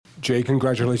Jay,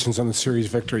 congratulations on the series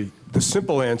victory. The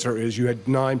simple answer is you had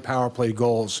 9 power play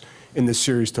goals in this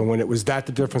series to win it. Was that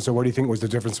the difference, or what do you think was the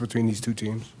difference between these two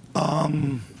teams?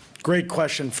 Great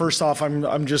question. First off,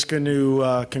 I'm just going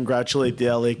to congratulate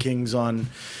the LA Kings on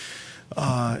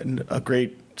a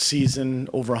great season,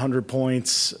 over 100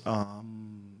 points. This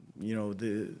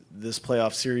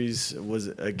playoff series was,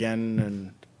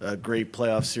 again, a great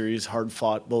playoff series, hard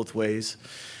fought both ways.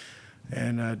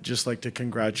 And I'd just like to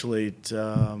congratulate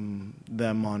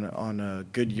them on a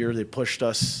good year. They pushed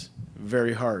us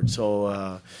very hard.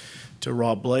 So to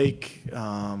Rob Blake,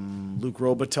 Luke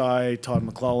Robitaille, Todd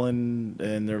McClellan,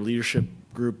 and their leadership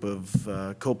group of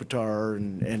Kopitar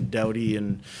and Doughty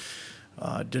and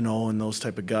Deneau and those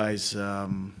type of guys,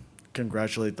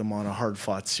 congratulate them on a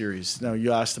hard-fought series. Now,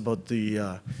 you asked about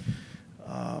the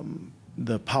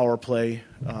power play.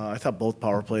 I thought both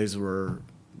power plays were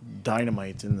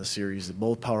dynamite in the series.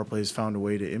 Both power plays found a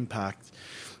way to impact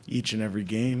each and every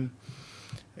game.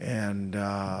 And,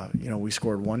 we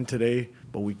scored 1 today,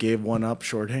 but we gave 1 up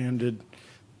shorthanded,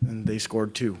 and they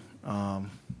scored 2. My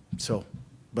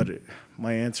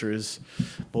answer is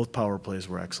both power plays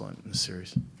were excellent in the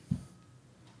series.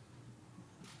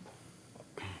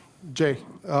 Jay,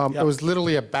 it was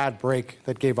literally a bad break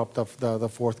that gave up the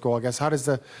fourth goal. I guess how does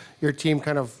your team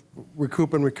kind of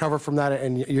recoup and recover from that,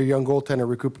 and your young goaltender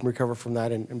recoup and recover from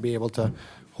that, and be able to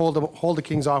hold the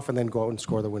Kings off and then go out and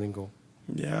score the winning goal?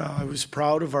 Yeah, I was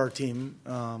proud of our team.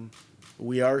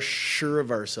 We are sure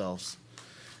of ourselves,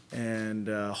 and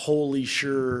wholly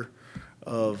sure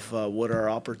of what our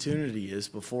opportunity is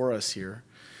before us here.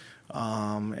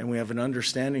 And we have an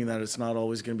understanding that it's not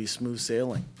always going to be smooth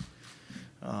sailing.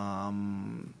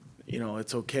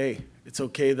 It's okay. It's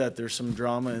okay that there's some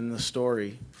drama in the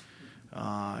story.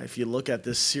 If you look at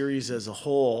this series as a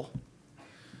whole,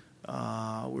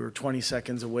 we were 20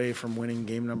 seconds away from winning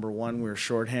game number 1. We were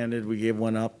shorthanded. We gave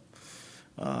 1 up.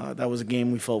 That was a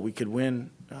game we felt we could win.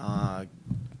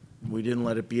 We didn't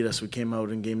let it beat us. We came out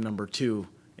in game number 2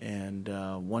 and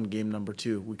won game number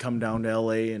 2. We come down to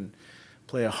LA and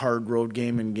play a hard road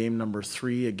game in game number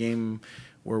 3, a game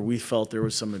where we felt there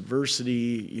was some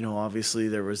adversity. Obviously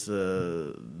there was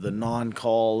the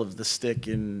non-call of the stick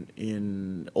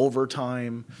in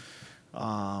overtime.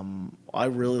 I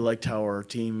really liked how our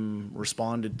team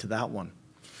responded to that one.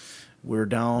 We were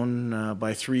down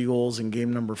by 3 goals in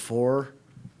game number 4.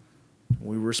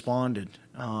 We responded.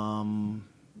 In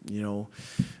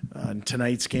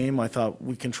tonight's game, I thought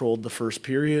we controlled the first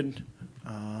period.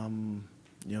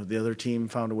 The other team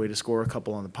found a way to score a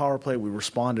couple on the power play. We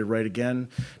responded right again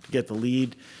to get the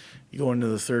lead. You go into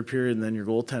the third period, and then your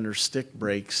goaltender's stick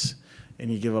breaks,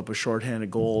 and you give up a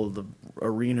shorthanded goal. The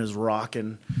arena's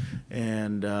rocking,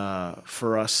 and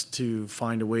for us to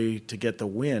find a way to get the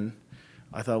win,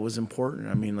 I thought was important.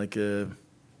 I mean, this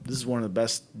is one of the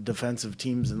best defensive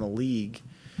teams in the league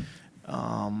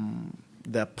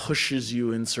that pushes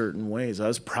you in certain ways. I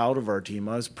was proud of our team.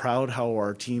 I was proud how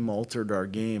our team altered our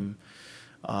game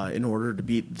in order to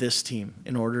beat this team,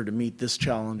 in order to meet this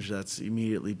challenge that's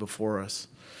immediately before us.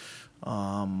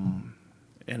 And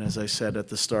as I said at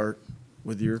the start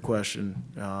with your question,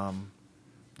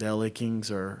 the LA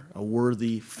Kings are a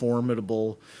worthy,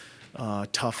 formidable,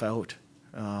 tough out.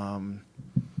 I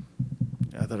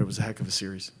thought it was a heck of a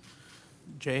series.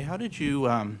 Jay, how did you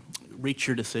reach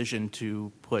your decision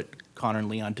to put Connor and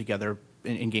Leon together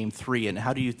in Game 3, and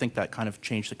how do you think that kind of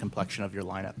changed the complexion of your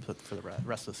lineup for the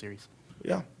rest of the series?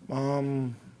 Yeah,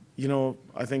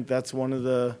 I think that's one of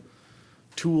the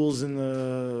tools in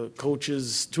the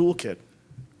coach's toolkit.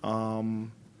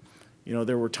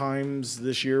 There were times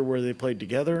this year where they played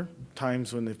together,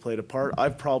 times when they played apart.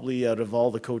 I've probably, out of all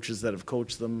the coaches that have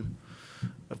coached them,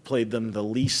 have played them the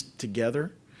least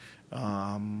together.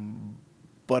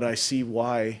 But I see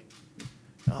why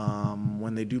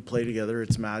when they do play together,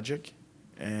 it's magic.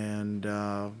 And,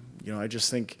 I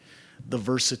just think the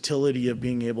versatility of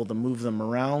being able to move them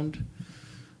around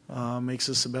makes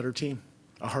us a better team,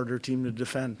 a harder team to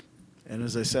defend. And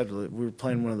as I said, we were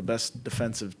playing one of the best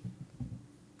defensive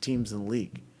teams in the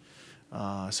league.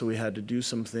 So we had to do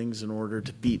some things in order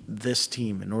to beat this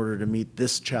team, in order to meet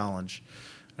this challenge.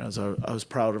 And I was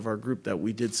proud of our group that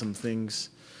we did some things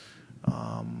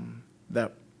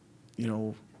that,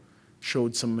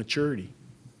 showed some maturity.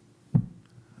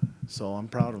 So I'm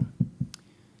proud of them.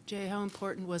 Jay, how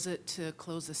important was it to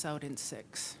close this out in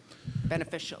 6?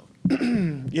 Beneficial.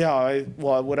 Yeah,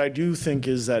 what I do think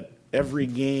is that every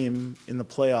game in the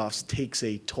playoffs takes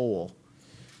a toll,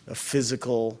 a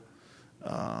physical,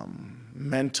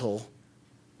 mental,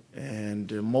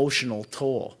 and emotional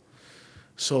toll.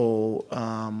 So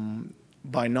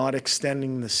by not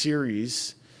extending the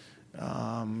series,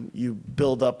 you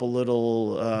build up a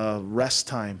little rest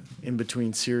time in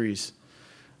between series.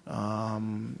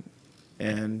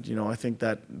 And, you know, I think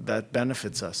that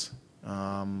benefits us.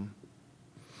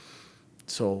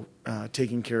 So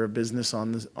taking care of business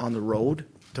on the road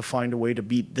to find a way to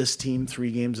beat this team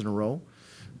 3 games in a row,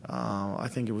 I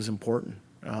think it was important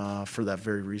for that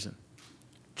very reason.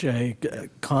 Jay,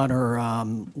 Connor,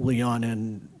 Leon,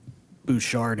 and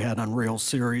Bouchard had unreal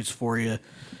series for you,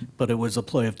 but it was a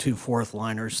play of 2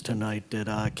 fourth-liners tonight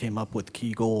that came up with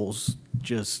key goals.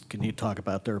 Just, can you talk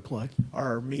about their play?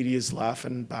 Our media's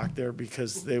laughing back there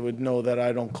because they would know that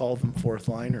I don't call them fourth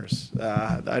liners.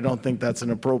 I don't think that's an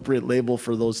appropriate label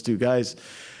for those 2 guys.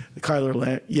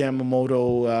 Kyler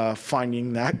Yamamoto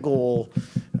finding that goal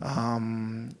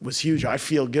was huge. I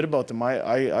feel good about them.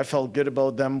 I felt good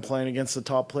about them playing against the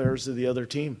top players of the other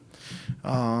team.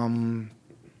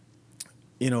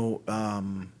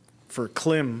 For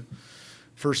Klim,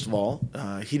 first of all,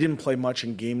 he didn't play much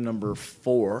in game number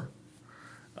 4.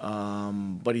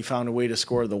 But he found a way to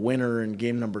score the winner in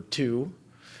game number 2.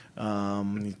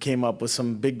 He came up with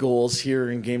some big goals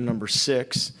here in game number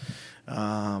 6.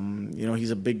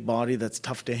 He's a big body that's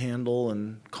tough to handle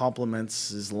and complements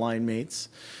his line mates.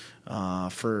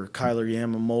 For Kyler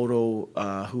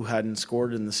Yamamoto, who hadn't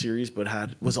scored in the series but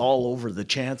was all over the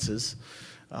chances,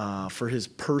 for his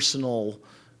personal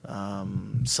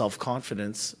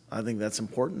self-confidence, I think that's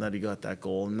important that he got that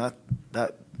goal. And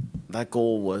that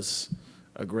goal was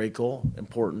a great goal,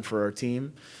 important for our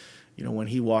team. You know, when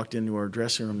he walked into our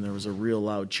dressing room, there was a real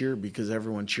loud cheer because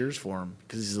everyone cheers for him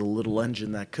because he's a little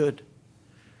engine that could.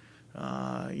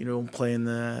 Play in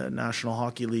the National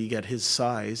Hockey League at his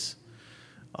size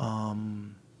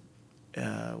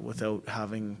without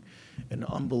having an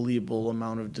unbelievable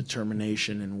amount of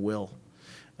determination and will.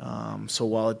 So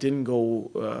while it didn't go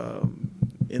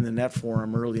in the net for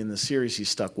him early in the series, he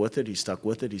stuck with it,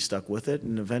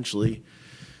 and eventually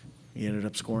he ended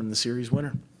up scoring the series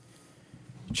winner.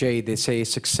 Jay, they say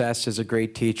success is a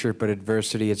great teacher, but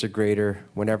adversity is a greater.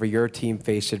 Whenever your team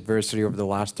faced adversity over the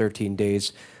last 13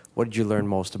 days, what did you learn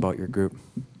most about your group?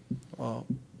 Well,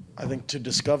 I think to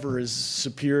discover is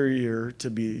superior to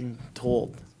being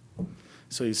told.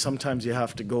 So sometimes you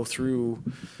have to go through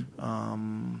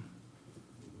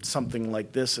something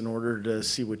like this in order to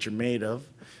see what you're made of.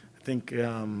 I think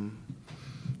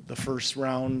the first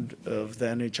round of the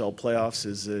NHL playoffs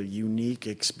is a unique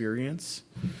experience.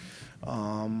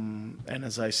 And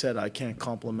as I said, I can't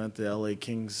compliment the LA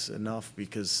Kings enough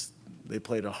because they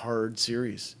played a hard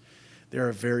series. They're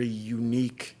a very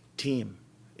unique team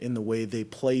in the way they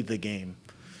play the game.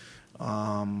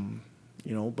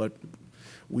 But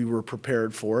we were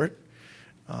prepared for it.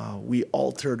 We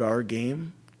altered our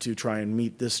game to try and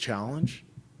meet this challenge.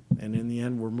 And in the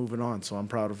end, we're moving on. So I'm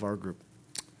proud of our group.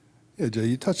 Yeah, Jay,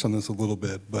 you touched on this a little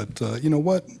bit, but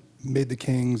what made the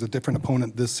Kings a different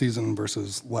opponent this season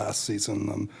versus last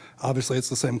season? Obviously, it's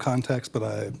the same context, but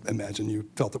I imagine you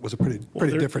felt it was a pretty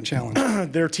different challenge.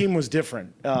 Their team was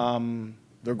different.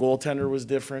 Their goaltender was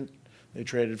different. They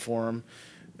traded for him.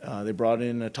 They brought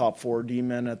in a top 4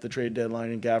 D-men at the trade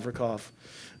deadline in Gavrikov.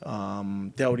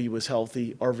 Doughty was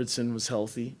healthy. Arvidsson was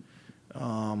healthy.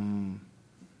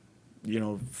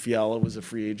 Fiala was a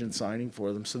free agent signing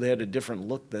for them, so they had a different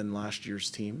look than last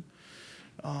year's team.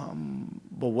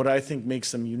 But what I think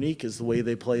makes them unique is the way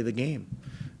they play the game.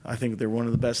 I think they're one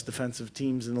of the best defensive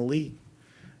teams in the league,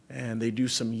 and they do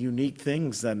some unique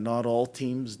things that not all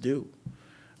teams do.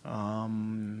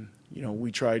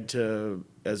 We tried to,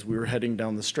 as we were heading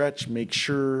down the stretch, make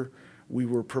sure we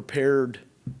were prepared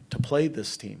to play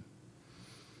this team.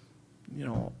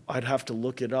 I'd have to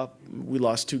look it up. We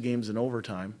lost 2 games in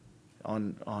overtime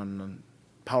on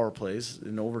power plays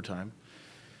in overtime.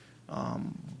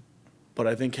 But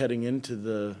I think heading into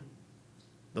the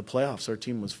playoffs, our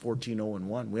team was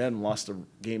 14-0-1. We hadn't lost a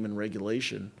game in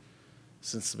regulation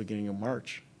since the beginning of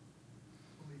March.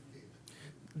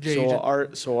 Jay,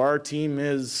 So our team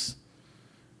was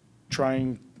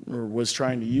trying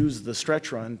to use the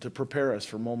stretch run to prepare us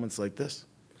for moments like this.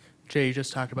 Jay, you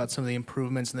just talked about some of the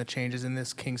improvements and the changes in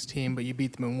this Kings team, but you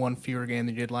beat them in 1 fewer game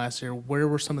than you did last year. Where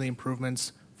were some of the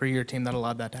improvements for your team that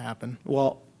allowed that to happen?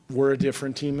 Well, we're a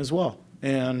different team as well.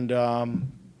 And,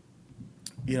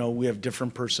 we have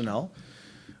different personnel.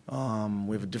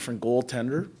 We have a different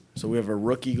goaltender. So we have a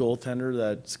rookie goaltender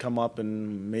that's come up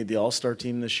and made the All-Star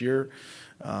team this year.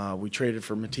 We traded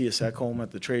for Matthias Ekholm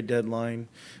at the trade deadline,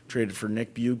 traded for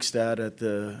Nick Bjugstad at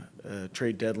the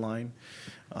trade deadline.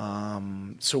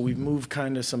 So we've moved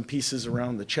kind of some pieces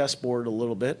around the chessboard a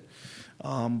little bit.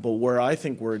 But where I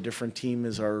think we're a different team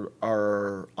is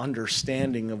our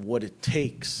understanding of what it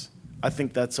takes. I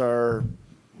think that's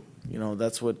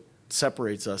that's what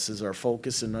separates us is our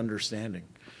focus and understanding.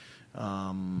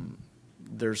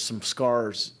 There's some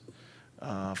scars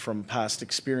from past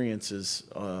experiences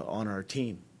on our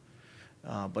team.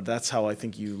 But that's how I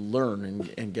think you learn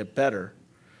and get better.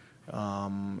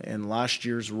 And last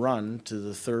year's run to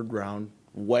the third round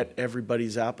whet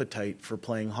everybody's appetite for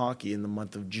playing hockey in the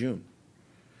month of June.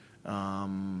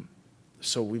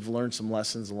 So we've learned some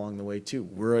lessons along the way too.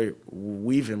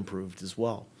 We've improved as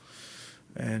well.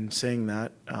 And saying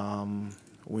that,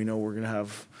 we know we're going to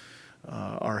have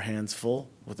our hands full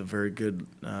with a very good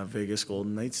Vegas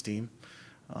Golden Knights team.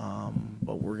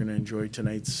 But we're going to enjoy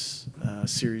tonight's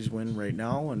series win right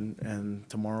now, and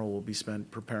tomorrow will be spent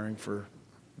preparing for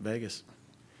Vegas.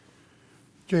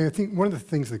 Jay, I think one of the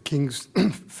things the Kings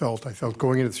felt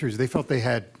going into the series, they felt they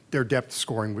had their depth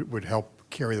scoring would help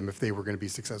carry them if they were going to be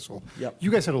successful. Yep.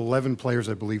 You guys had 11 players,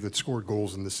 I believe, that scored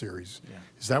goals in this series. Yeah.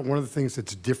 Is that one of the things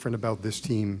that's different about this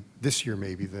team this year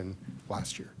maybe than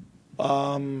last year?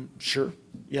 Sure,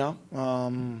 yeah.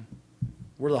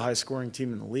 We're the high-scoring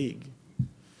team in the league.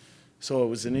 So it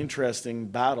was an interesting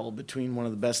battle between one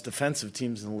of the best defensive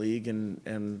teams in the league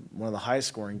and one of the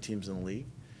highest-scoring teams in the league.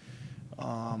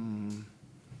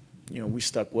 We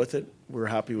stuck with it. We're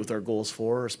happy with our goals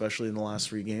for, especially in the last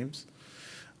 3 games.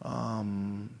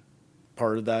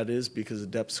 Part of that is because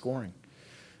of depth scoring.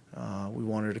 We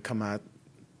wanted to come at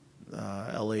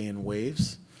LA in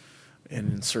waves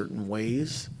and in certain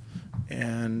ways.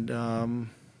 And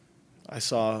I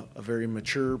saw a very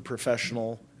mature,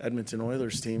 professional Edmonton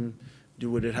Oilers team do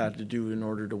what it had to do in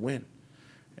order to win.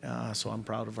 So I'm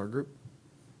proud of our group.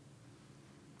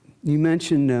 You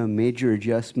mentioned major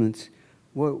adjustments.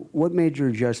 What major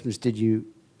adjustments did you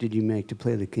make to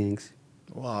play the Kings?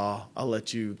 Well, I'll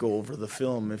let you go over the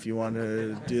film if you want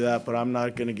to do that, but I'm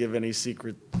not going to give any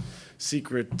secret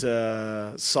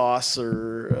sauce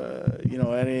or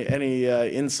any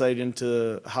insight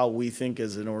into how we think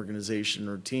as an organization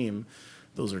or team.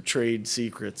 Those are trade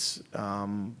secrets.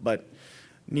 But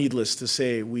needless to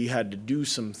say, we had to do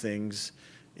some things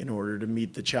in order to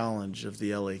meet the challenge of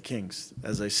the LA Kings.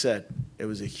 As I said, it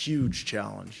was a huge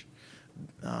challenge,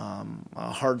 a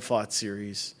hard-fought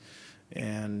series.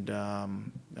 And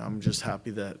I'm just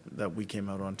happy that we came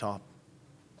out on top.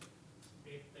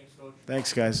 Thanks, Coach.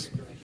 Thanks, guys.